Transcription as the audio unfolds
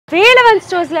Velavan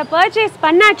ஸ்டோர்ஸ்ல purchase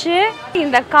பண்ணாச்சு.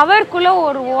 இந்த கவர்க்குள்ள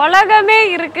ஒரு உலகமே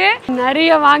இருக்கு.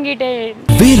 நிறைய வாங்கிட்டேன்.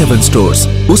 Velavan stores,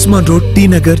 Usman road, D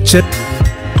Nagar,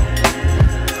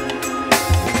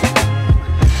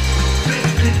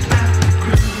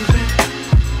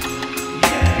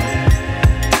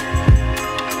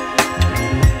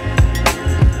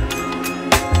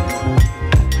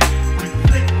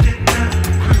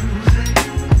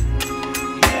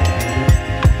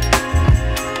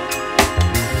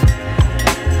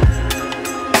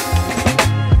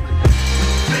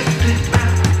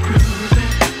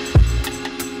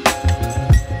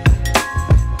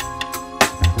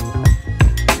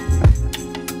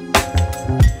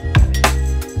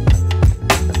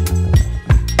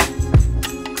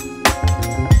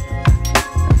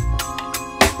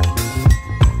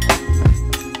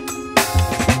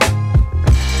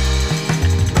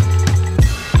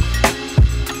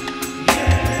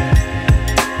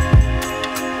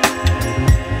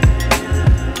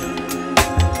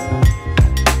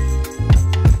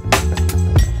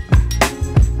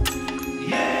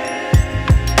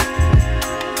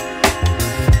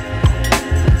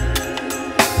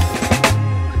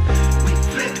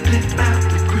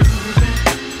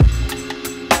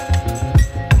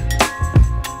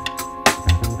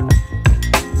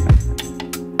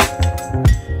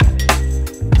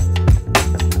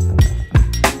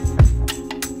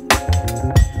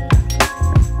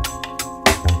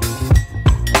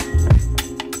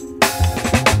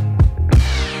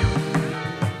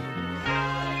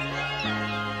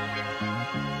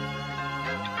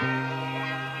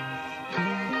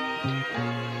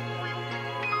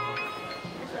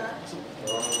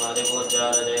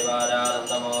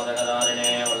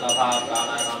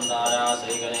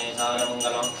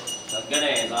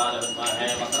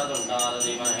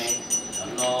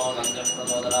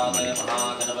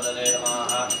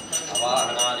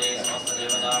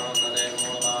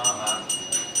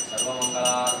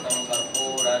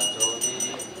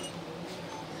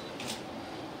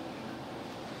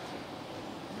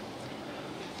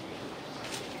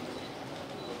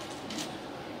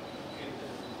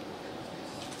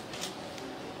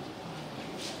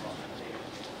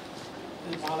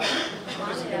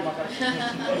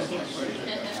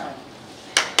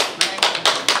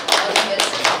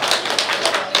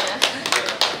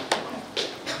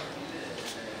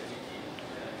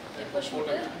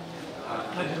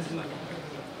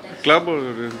 club or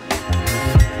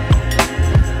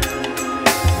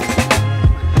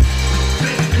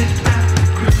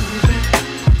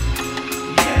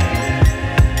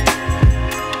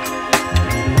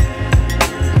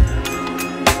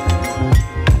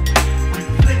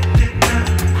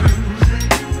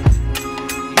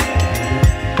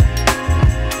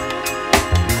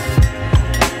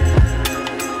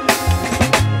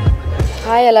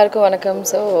Hi, எல்லாருக்கும் வணக்கம்.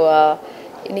 ஸோ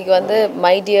இன்றைக்கி வந்து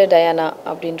மை டியர் டயானா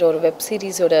அப்படின்ற ஒரு வெப்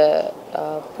சீரிஸோட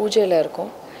பூஜையில்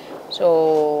இருக்கும். ஸோ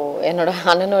என்னோடய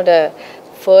அண்ணனோட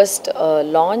ஃபர்ஸ்ட்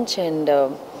லான்ச் அண்ட்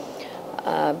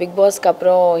பிக் பாஸ்க்கு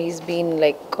அப்புறம் ஹீஸ் பீன்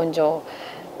லைக் கொஞ்சம்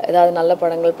ஏதாவது நல்ல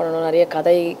படங்கள் பண்ணணும், நிறைய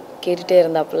கதை கேட்டுகிட்டே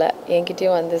இருந்தாப்புல.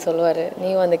 என்கிட்டயும் வந்து சொல்லுவார்,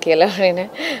 நீ வந்து கேளு அப்படின்னு.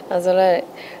 நான் சொல்லுவேன்,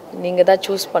 நீங்கள் தான்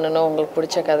சூஸ் பண்ணணும் உங்களுக்கு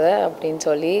பிடிச்ச கதை அப்படின்னு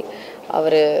சொல்லி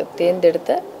அவர்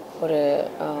தேர்ந்தெடுத்த ஒரு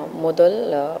முதல்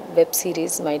web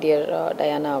series my dear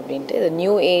Diana அப்படின்ட்டு. இது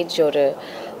நியூ ஏஜ்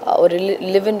ஒரு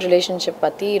லிவ் இன் ரிலேஷன்ஷிப்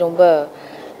பற்றி ரொம்ப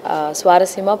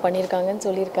சுவாரஸ்யமாக பண்ணியிருக்காங்கன்னு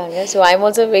சொல்லியிருக்காங்க. So I am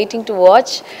also waiting to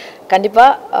watch.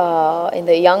 கண்டிப்பாக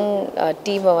இந்த யங்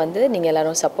டீமை வந்து நீங்கள்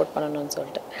எல்லோரும் சப்போர்ட் பண்ணணும்னு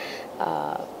சொல்லிட்டு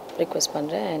ரிக்வெஸ்ட்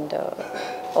பண்ணுறேன். And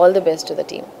all the best to the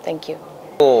team. Thank you.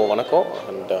 வணக்கம்.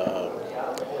 அண்ட்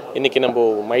இன்றைக்கி நம்ம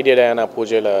மை டியர் டயானா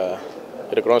பூஜையில்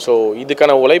இருக்கிறோம். ஸோ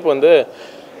இதுக்கான உழைப்பு வந்து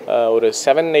ஒரு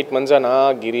 7-8 மந்த்ஸாக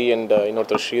நான் கிரி அண்ட்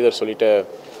இன்னொருத்தர் ஸ்ரீதர் சொல்லிவிட்டு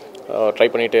ட்ரை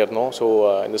பண்ணிகிட்டே இருந்தோம். ஸோ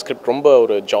இந்த ஸ்கிரிப்ட் ரொம்ப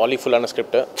ஒரு ஜாலிஃபுல்லான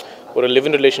ஸ்கிரிப்ட்டு. ஒரு லிவ்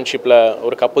இன் ரிலேஷன்ஷிப்பில்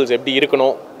ஒரு கப்புள்ஸ் எப்படி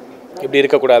இருக்கணும், எப்படி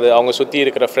இருக்கக்கூடாது, அவங்க சுற்றி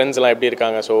இருக்கிற ஃப்ரெண்ட்ஸ்லாம் எப்படி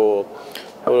இருக்காங்க. ஸோ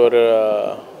ஒரு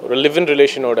ஒரு லிவ் இன்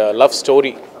ரிலேஷனோட லவ்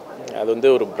ஸ்டோரி அது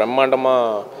வந்து ஒரு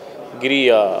பிரம்மாண்டமாக கிரி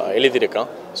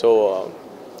எழுதியிருக்கான். ஸோ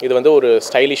இது வந்து ஒரு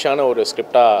ஸ்டைலிஷான ஒரு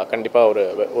ஸ்கிரிப்டாக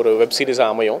கண்டிப்பாக ஒரு வெப்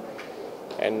சீரிஸாக அமையும்.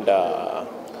 And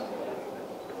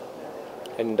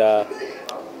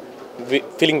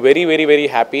feeling very very very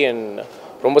happy and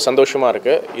ரொம்ப சந்தோஷமாக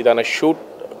இருக்குது. இதான ஷூட்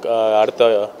அடுத்த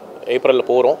ஏப்ரலில்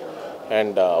போகிறோம்.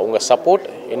 அண்ட் உங்கள் சப்போர்ட்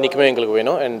என்றைக்குமே எங்களுக்கு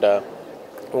வேணும். அண்ட்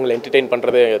உங்களை என்டர்டெயின்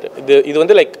பண்ணுறதே இது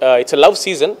வந்து like it's a love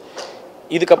season.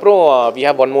 இதுக்கப்புறம் we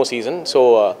have one more season. So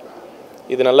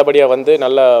இது நல்லபடியாக வந்து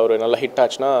நல்ல ஹிட்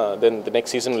ஆச்சுன்னா தென் the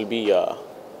next season will be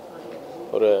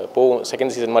ஒரு போகும்,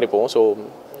 செகண்ட் சீசன் மாதிரி போகும். So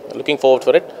looking forward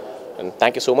for it and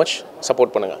thank you so much.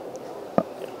 Support பண்ணுங்கள்.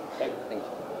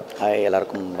 ஹாய்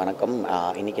எல்லாருக்கும் வணக்கம்.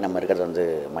 இன்றைக்கி நம்ம இருக்கிறது வந்து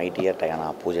மை டியர் டயானா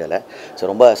பூஜையில். ஸோ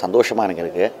ரொம்ப சந்தோஷமாக எனக்கு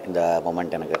இருக்குது இந்த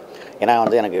மொமெண்ட் எனக்கு. ஏன்னா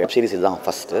வந்து எனக்கு வெப் சீரிஸ் இதுதான்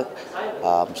ஃபஸ்ட்டு.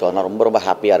 ஸோ அதனால் ரொம்ப ரொம்ப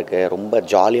ஹாப்பியாக இருக்குது. ரொம்ப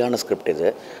ஜாலியான ஸ்கிரிப்ட் இது.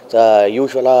 ஸோ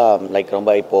யூஸ்வலாக லைக்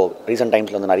ரொம்ப இப்போது ரீசெண்ட்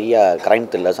டைம்ஸில் வந்து நிறைய க்ரைம்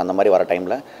த்ரில்லர்ஸ் அந்த மாதிரி வர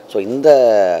டைமில் ஸோ இந்த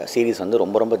சீரீஸ் வந்து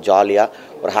ரொம்ப ரொம்ப ஜாலியாக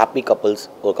ஒரு ஹாப்பி கப்புள்ஸ்,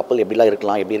 ஒரு கப்புள் எப்படிலாம்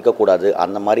இருக்கலாம், எப்படி இருக்கக்கூடாது,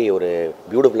 அந்த மாதிரி ஒரு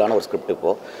பியூட்டிஃபுல்லான ஒரு ஸ்கிரிப்ட்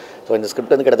இப்போது. ஸோ இந்த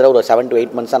ஸ்கிரிப்ட் வந்து கிட்டத்தட்ட ஒரு 7 to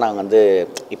 8 months நாங்கள் வந்து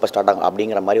இப்போ ஸ்டார்ட் ஆகும்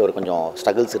அப்படிங்கிற மாதிரி ஒரு கொஞ்சம்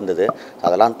ஸ்ட்ரகிள்ஸ் இருந்தது.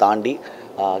 அதெல்லாம் தாண்டி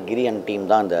கிரி அண்ட் டீம்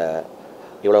தான் இந்த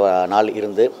இவ்வளோ நாள்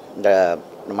இருந்து இந்த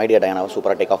மைடியா டயானாவை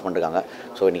சூப்பராக டேக் ஆஃப் பண்ணிருக்காங்க.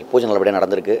 ஸோ இன்றைக்கி பூஜை நல்லபடியாக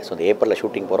நடந்திருக்கு. ஸோ இந்த ஏப்ரலில்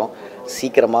ஷூட்டிங் போகிறோம்.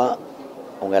 சீக்கிரமாக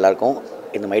உங்கள் எல்லாருக்கும்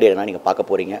இந்த மைடியா டயானா நீங்கள் பார்க்க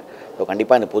போகிறீங்க. ஸோ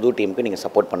கண்டிப்பாக இந்த புது டீமுக்கு நீங்கள்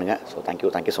சப்போர்ட் பண்ணுங்கள். So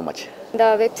thank you so much. இந்த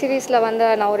வெப் சீரிஸில் வந்து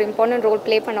நான் ஒரு இம்பார்ட்டன்ட் ரோல்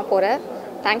ப்ளே பண்ண போகிறேன்.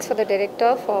 Thanks for the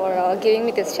director for giving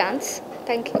me this chance.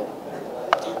 Thank you.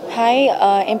 Hi,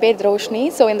 I'm Roshni.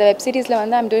 So in the web series,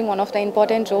 I'm doing one of the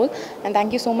important role, and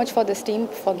thank you so much for this team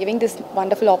for giving this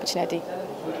wonderful opportunity.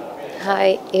 Hi,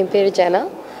 I'm Dayana.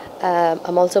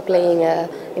 I'm also playing an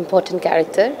important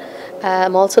character.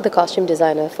 I'm also the costume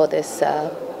designer for this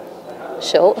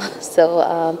show. So,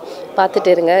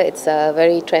 it's a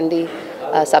very trendy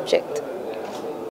subject.